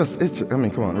 I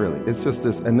mean, come on, really. It's just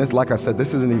this, and this, like I said,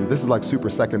 this is like super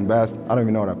second best. I don't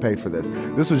even know what I paid for this.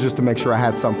 This was just to make sure I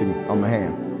had something on my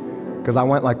hand. Because I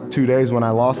went like 2 days when I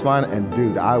lost mine, and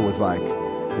dude, I was like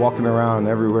walking around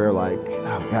everywhere like,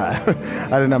 oh God,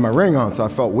 I didn't have my ring on, so I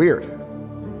felt weird.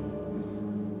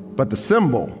 But the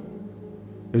symbol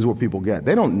is what people get.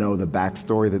 They don't know the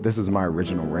backstory that this is my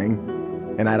original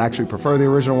ring, and I'd actually prefer the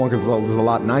original one because it's a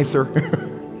lot nicer.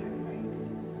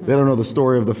 They don't know the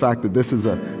story of the fact that this was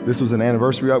an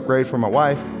anniversary upgrade for my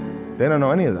wife. They don't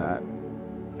know any of that.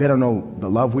 They don't know the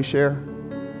love we share.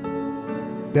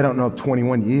 They don't know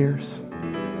 21 years.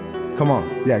 Come on.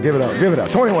 Yeah, give it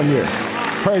up. 21 years.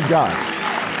 Praise God.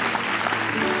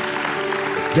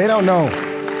 They don't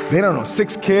know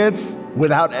 6 kids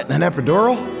without an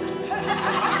epidural.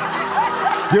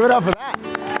 Give it up for that.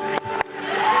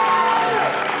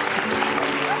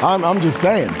 I'm just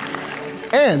saying.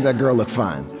 And that girl looked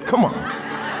fine. Come on.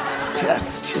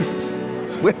 Yes, Jesus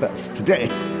is with us today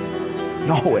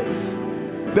and always.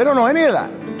 They don't know any of that.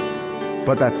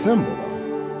 But that symbol, though,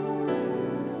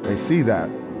 they see that,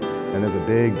 and there's a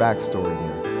big backstory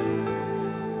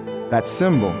there. That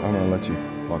symbol, I'm going to let you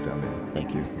walk down there.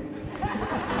 Thank you.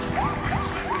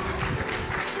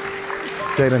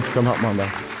 Jaden, come help Mom now.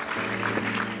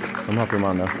 Come help your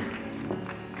mom now.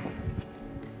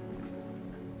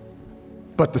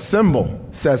 But the symbol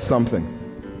says something,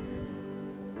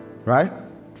 right?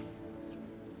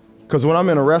 Because when I'm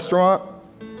in a restaurant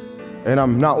and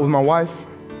I'm not with my wife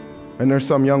and there's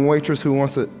some young waitress who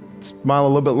wants to smile a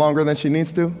little bit longer than she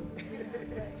needs to,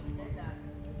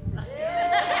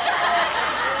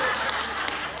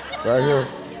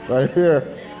 right here.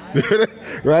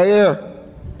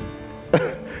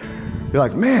 You're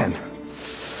like, man,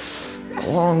 a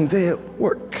long day at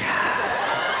work.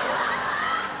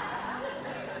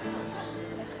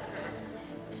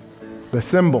 The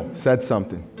symbol said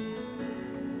something.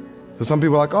 So some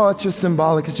people are like, oh, it's just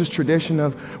symbolic. It's just tradition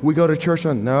of we go to church.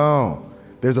 No,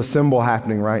 there's a symbol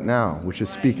happening right now, which is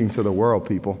speaking to the world,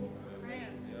 people.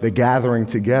 The gathering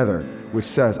together, which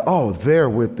says, oh, they're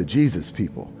with the Jesus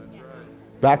people.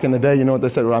 Back in the day, you know what they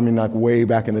said? I mean, like way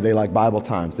back in the day, like Bible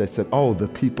times. They said, oh, the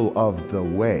people of the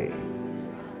way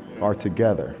are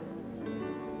together.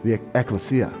 The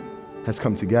ecclesia has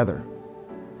come together.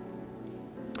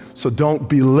 So don't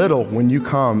belittle when you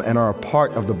come and are a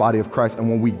part of the body of Christ and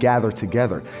when we gather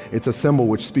together. It's a symbol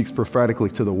which speaks prophetically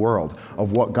to the world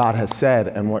of what God has said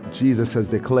and what Jesus has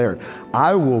declared.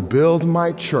 I will build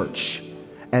my church,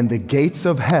 and the gates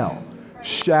of hell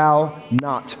shall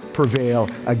not prevail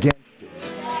against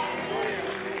it.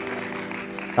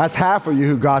 That's half of you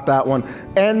who got that one.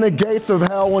 And the gates of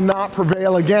hell will not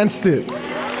prevail against it.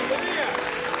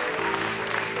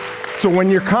 So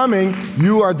when you're coming,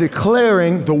 you are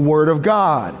declaring the word of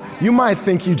God. You might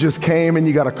think you just came and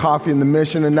you got a coffee in the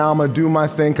mission and now I'm going to do my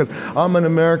thing because I'm an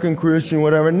American Christian,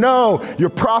 whatever. No,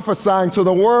 you're prophesying to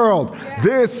the world.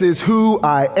 This is who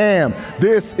I am.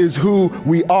 This is who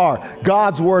we are.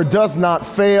 God's word does not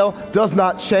fail, does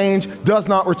not change, does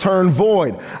not return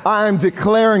void. I am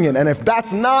declaring it. And if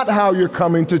that's not how you're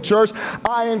coming to church,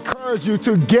 I encourage you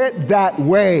to get that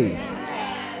way.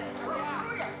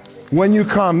 when you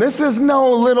come. This is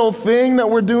no little thing that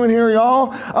we're doing here,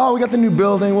 y'all. Oh, we got the new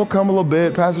building. We'll come a little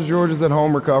bit. Pastor George is at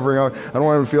home recovering. I don't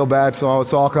want him to feel bad, so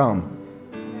I'll come.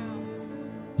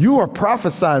 You are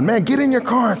prophesying. Man, get in your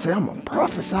car and say, I'm going to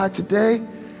prophesy today.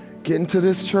 Get into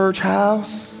this church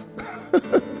house.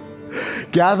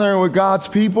 Gathering with God's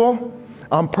people.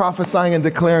 I'm prophesying and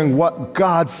declaring what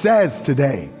God says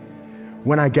today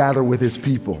when I gather with his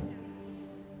people.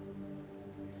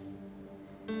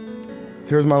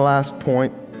 Here's my last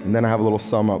point, and then I have a little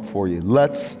sum up for you.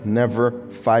 Let's never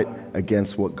fight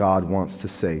against what God wants to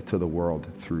say to the world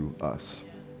through us.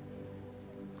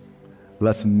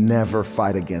 Let's never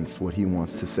fight against what he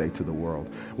wants to say to the world.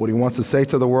 What he wants to say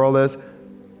to the world is,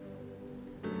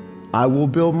 I will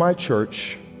build my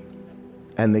church,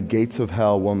 and the gates of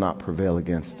hell will not prevail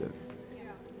against it.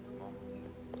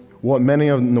 What many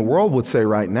in the world would say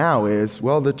right now is,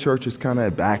 well, the church is kind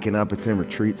of backing up. It's in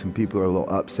retreats, and people are a little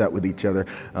upset with each other.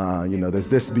 There's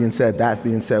this being said, that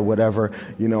being said, whatever.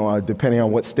 Depending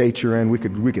on what state you're in, we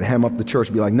could hem up the church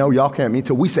and be like, no, y'all can't meet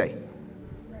till we say.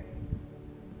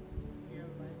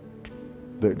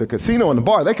 The casino and the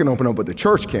bar, they can open up, but the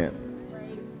church can't.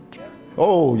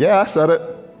 Oh, yeah, I said it.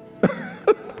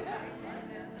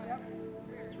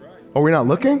 Are we not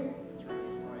looking?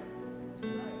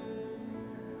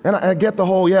 And I get the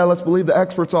whole, let's believe the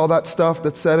experts, all that stuff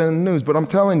that's said in the news. But I'm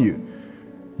telling you,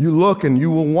 you look and you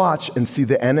will watch and see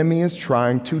the enemy is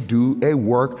trying to do a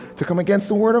work to come against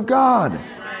the word of God.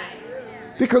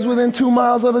 Because within 2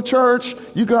 miles of the church,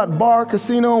 you got bar,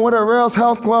 casino, and whatever else,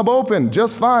 health club open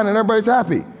just fine, and everybody's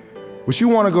happy. But you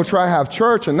want to go try to have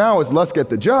church, and now it's let's get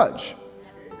the judge.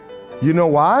 You know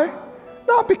why?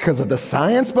 Not because of the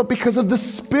science, but because of the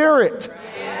Spirit.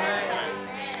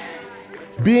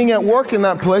 Being at work in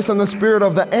that place, and the spirit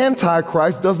of the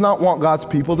Antichrist does not want God's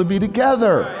people to be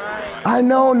together. I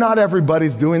know not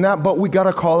everybody's doing that, but we got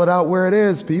to call it out where it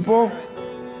is, people.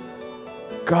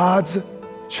 God's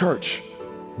church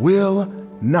will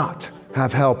not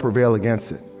have hell prevail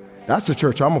against it. That's the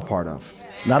church I'm a part of.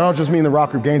 And I don't just mean the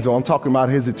Rock of Gainesville. I'm talking about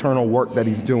his eternal work that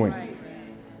he's doing.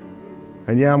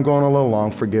 And yeah, I'm going a little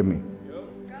long. Forgive me.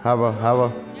 Have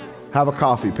a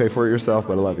coffee. Pay for it yourself,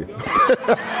 but I love you.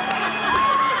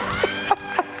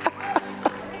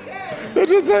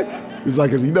 He's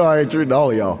like, because I ain't treating all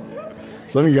of y'all.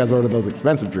 Some of you guys order those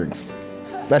expensive drinks,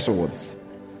 special ones.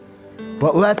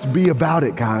 But let's be about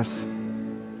it, guys.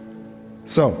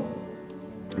 So,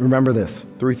 remember this,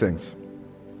 3 things.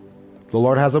 The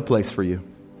Lord has a place for you.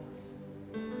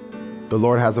 The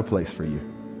Lord has a place for you.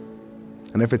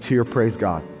 And if it's here, praise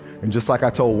God. And just like I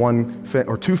told 1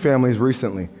 or 2 families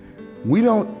recently, we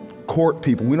don't court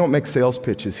people. We don't make sales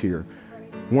pitches here.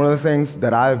 One of the things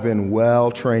that I've been well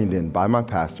trained in by my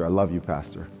pastor, I love you,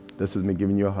 Pastor. This is me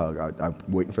giving you a hug. I'm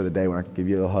waiting for the day when I can give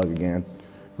you a hug again.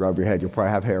 Rub your head. You'll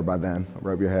probably have hair by then. I'll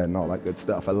rub your head and all that good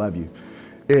stuff. I love you.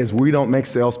 Is we don't make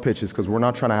sales pitches because we're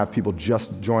not trying to have people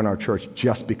just join our church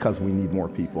just because we need more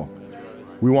people.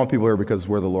 We want people here because it's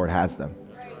where the Lord has them.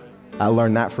 I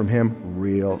learned that from him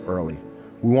real early.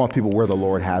 We want people where the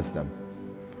Lord has them.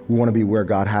 We want to be where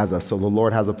God has us. So the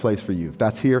Lord has a place for you. If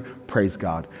that's here, praise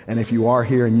God. And if you are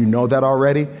here and you know that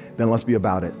already, then let's be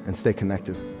about it and stay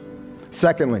connected.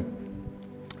 Secondly,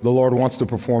 the Lord wants to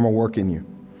perform a work in you.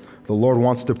 The Lord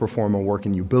wants to perform a work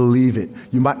in you. Believe it.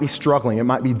 You might be struggling. It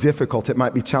might be difficult. It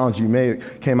might be challenging. You may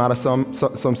came out of some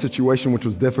situation which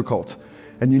was difficult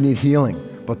and you need healing,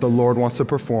 but the Lord wants to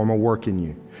perform a work in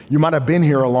you. You might have been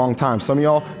here a long time. Some of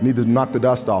y'all need to knock the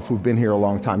dust off who've been here a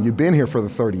long time. You've been here for the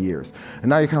 30 years. And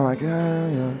now you're kind of like,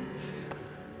 yeah.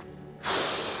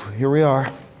 Here we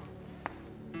are.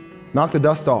 Knock the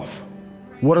dust off.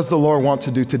 What does the Lord want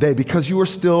to do today? Because you are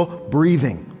still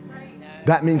breathing.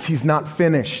 That means he's not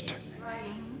finished.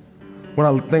 One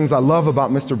of the things I love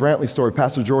about Mr. Brantley's story,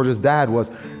 Pastor George's dad, was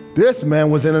this man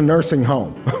was in a nursing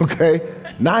home, okay?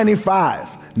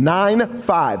 95.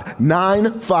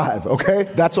 95, okay?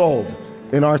 That's old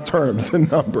in our terms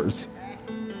and numbers.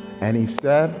 And he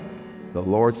said, the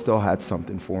Lord still had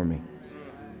something for me.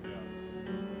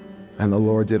 And the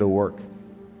Lord did a work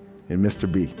in Mr.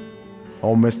 B.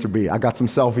 Oh, Mr. B. I got some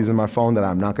selfies in my phone that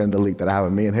I'm not going to delete that I have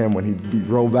of me and him when he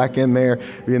rolled back in there,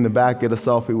 be in the back, get a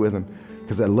selfie with him.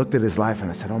 Because I looked at his life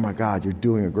and I said, oh my God, you're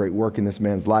doing a great work in this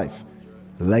man's life.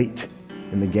 Late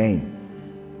in the game.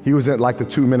 He was at like the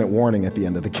 2-minute warning at the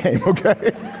end of the game,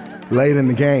 okay? Late in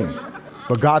the game.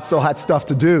 But God still had stuff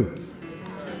to do.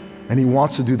 And he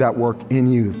wants to do that work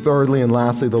in you. Thirdly and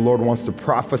lastly, the Lord wants to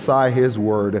prophesy his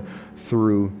word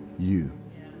through you.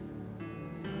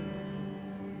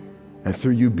 And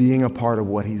through you being a part of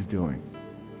what he's doing.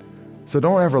 So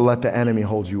don't ever let the enemy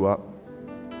hold you up,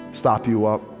 stop you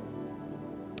up,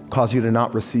 cause you to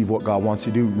not receive what God wants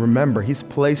you to do. Remember, he's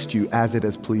placed you as it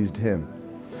has pleased him.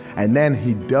 And then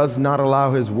he does not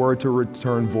allow his word to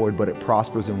return void, but it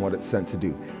prospers in what it's sent to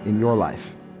do in your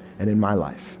life and in my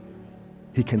life.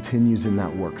 He continues in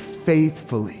that work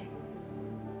faithfully.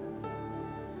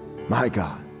 My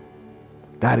God,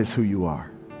 that is who you are.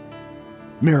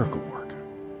 Miracle worker,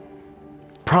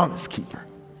 promise keeper.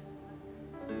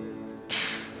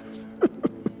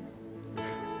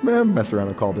 Man, mess around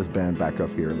and call this band back up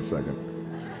here in a second.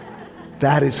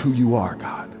 That is who you are,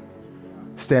 God.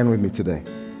 Stand with me today.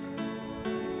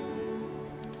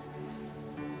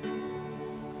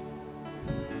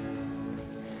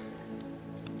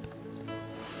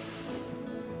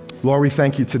 Lord, we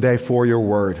thank you today for your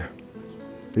word.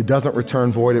 It doesn't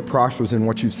return void. It prospers in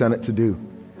what you've sent it to do.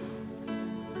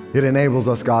 It enables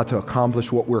us, God, to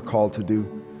accomplish what we're called to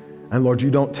do. And Lord,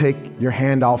 you don't take your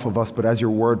hand off of us, but as your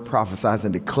word prophesies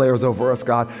and declares over us,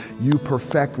 God, you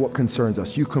perfect what concerns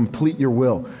us. You complete your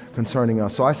will concerning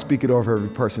us. So I speak it over every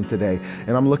person today.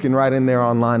 And I'm looking right in there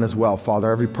online as well,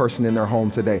 Father, every person in their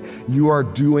home today. You are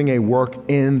doing a work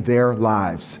in their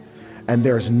lives. And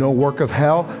there's no work of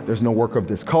hell, there's no work of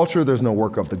this culture, there's no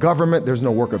work of the government, there's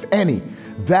no work of any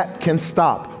that can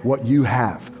stop what you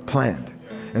have planned.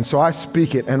 And so I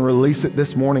speak it and release it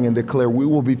this morning and declare we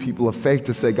will be people of faith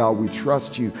to say, God, we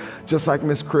trust you. Just like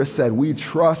Miss Chris said, we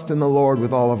trust in the Lord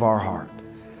with all of our heart.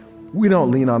 We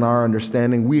don't lean on our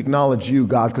understanding. We acknowledge you,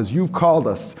 God, because you've called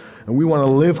us. And we want to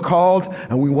live called,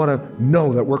 and we want to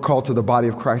know that we're called to the body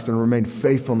of Christ and remain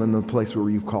faithful in the place where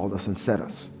you've called us and set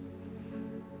us.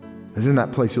 As in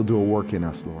that place, you'll do a work in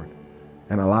us, Lord,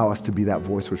 and allow us to be that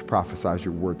voice which prophesies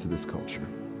your word to this culture.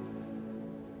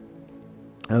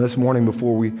 And this morning,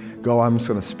 before we go, I'm just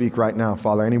going to speak right now.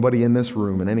 Father, anybody in this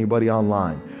room and anybody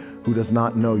online who does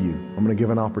not know you, I'm going to give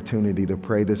an opportunity to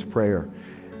pray this prayer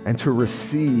and to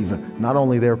receive not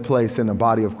only their place in the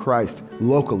body of Christ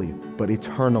locally, but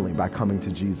eternally by coming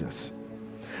to Jesus.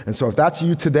 And so if that's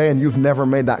you today and you've never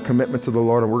made that commitment to the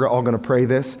Lord, and we're all going to pray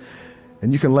this,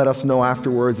 and you can let us know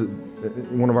afterwards,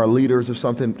 one of our leaders or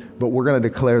something, but we're going to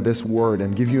declare this word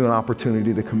and give you an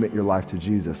opportunity to commit your life to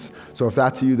Jesus. So if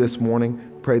that's you this morning,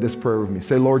 pray this prayer with me.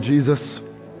 Say, Lord Jesus,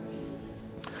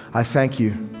 I thank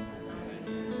you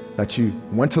that you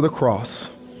went to the cross,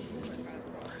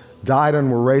 died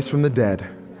and were raised from the dead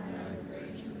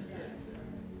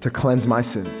to cleanse my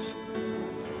sins,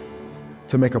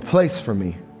 to make a place for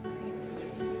me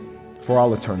for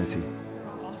all eternity.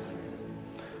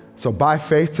 So by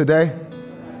faith today,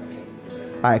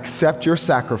 I accept your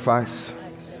sacrifice.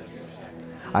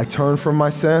 I turn from my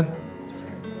sin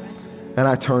and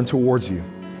I turn towards you.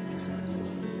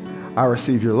 I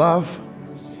receive your love.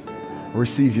 I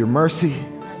receive your mercy.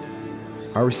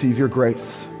 I receive your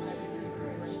grace.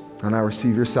 And I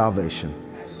receive your salvation.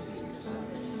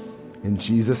 In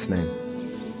Jesus' name,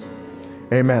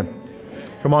 amen.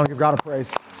 Come on, give God a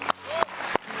praise.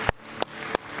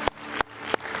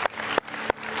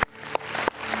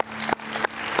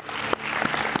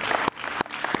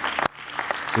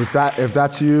 If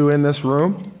that's you in this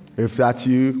room, if that's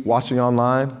you watching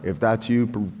online, if that's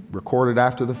you recorded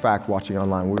after the fact watching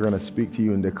online, we're going to speak to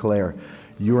you and declare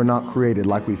you are not created,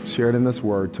 like we've shared in this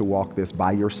word, to walk this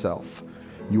by yourself.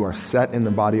 You are set in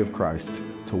the body of Christ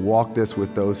to walk this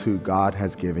with those who God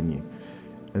has given you.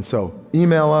 And so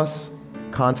email us,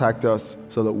 contact us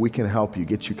so that we can help you,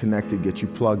 get you connected, get you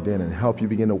plugged in, and help you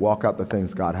begin to walk out the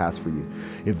things God has for you.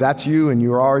 If that's you and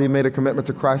you already made a commitment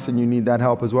to Christ and you need that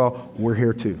help as well, we're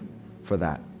here too for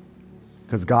that.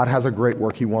 Because God has a great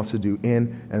work he wants to do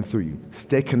in and through you.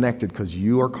 Stay connected because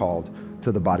you are called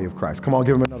to the body of Christ. Come on,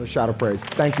 give him another shout of praise.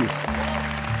 Thank you.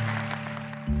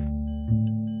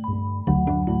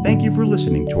 Thank you for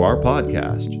listening to our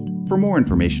podcast. For more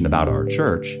information about our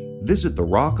church, visit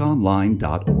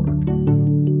therockonline.org.